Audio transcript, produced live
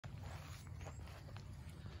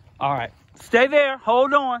All right, stay there.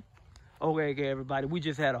 Hold on. Okay, everybody. We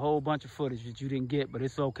just had a whole bunch of footage that you didn't get, but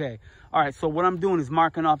it's okay. All right, so what I'm doing is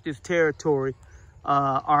marking off this territory.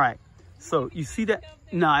 All right, so you see that?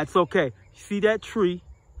 Nah, it's okay. You see that tree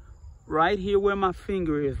right here where my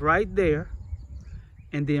finger is, right there,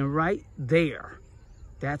 and then right there.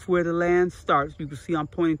 That's where the land starts. You can see I'm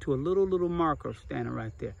pointing to a little marker standing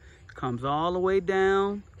right there. It comes all the way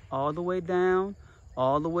down, all the way down,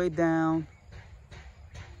 all the way down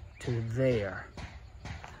to there.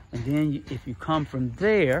 And then if you come from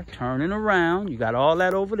there, turning around, you got all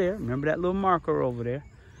that over there. Remember that little marker over there?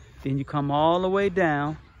 Then you come all the way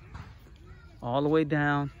down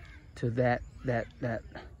to that.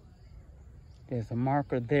 There's a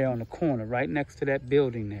marker there on the corner, right next to that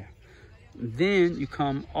building there. And then you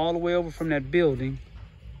come all the way over from that building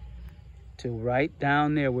to right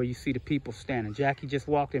down there where you see the people standing. Jackie just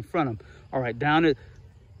walked in front of them. All right, down there.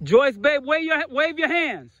 Joyce, babe, wave your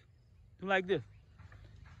hands. Do like this.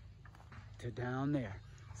 To down there.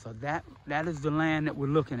 So that is the land that we're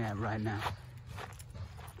looking at right now.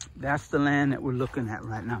 That's the land that we're looking at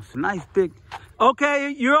right now. It's a nice big,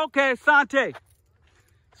 okay, you're okay, Sante.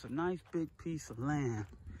 It's a nice big piece of land.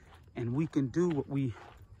 And we can do what we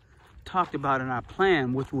talked about in our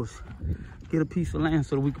plan, which was get a piece of land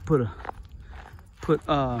so that we could put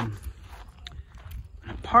an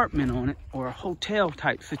apartment on it or a hotel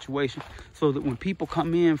type situation so that when people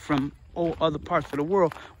come in from other parts of the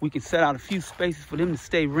world, we can set out a few spaces for them to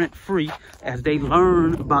stay rent-free as they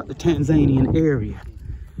learn about the Tanzanian area.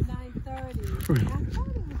 9:30. I thought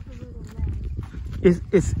it was a little less.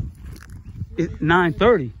 It's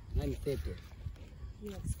 9:30. 9:50.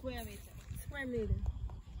 Yeah, square meter. Square meter.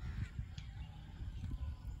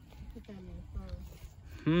 Put that on the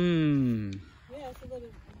phone. Yeah, it's a little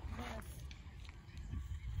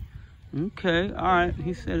less. Okay, all right.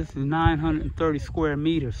 He said it's 930 square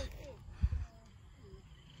meters.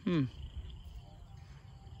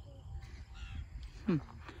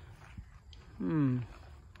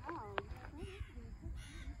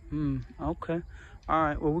 Okay. All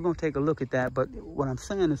right. Well, we're going to take a look at that. But what I'm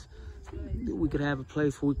saying is we could have a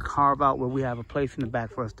place where we carve out where we have a place in the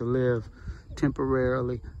back for us to live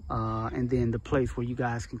temporarily. And then the place where you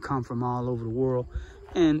guys can come from all over the world.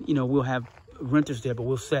 And, you know, we'll have renters there, but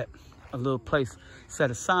we'll set a little place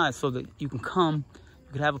set aside so that you can come.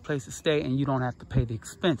 You could have a place to stay and you don't have to pay the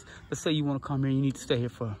expense. Let's say you want to come here and you need to stay here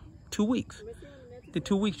for 2 weeks. The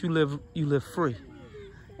 2 weeks you live free.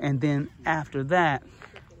 And then after that,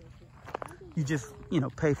 you just, you know,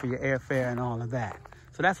 pay for your airfare and all of that.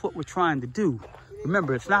 So that's what we're trying to do.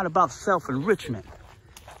 Remember, it's not about self-enrichment.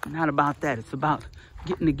 It's not about that. It's about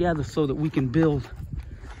getting together so that we can build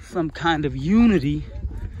some kind of unity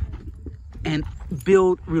and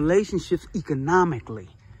build relationships economically.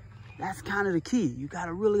 That's kind of the key. You got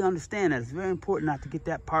to really understand that. It's very important not to get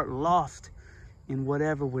that part lost in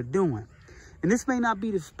whatever we're doing. And this may not be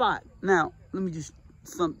the spot. Now, let me just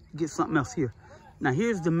get something else here. Now,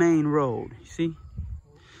 here's the main road, you see?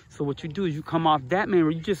 So what you do is you come off that main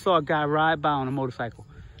road. You just saw a guy ride by on a motorcycle.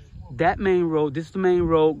 That main road, this is the main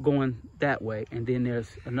road going that way. And then there's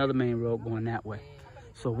another main road going that way.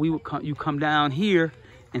 So you come down here,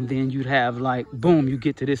 and then you'd have like, boom, you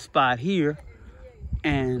get to this spot here.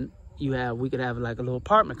 And we could have like a little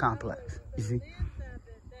apartment complex, you see?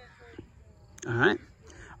 All right.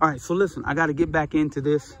 All right, so listen, I got to get back into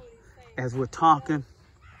this as we're talking.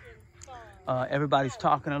 Everybody's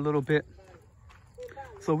talking a little bit.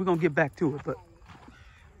 So we're going to get back to it, but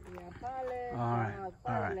all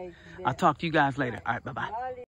right. I'll talk to you guys later. All right, bye-bye.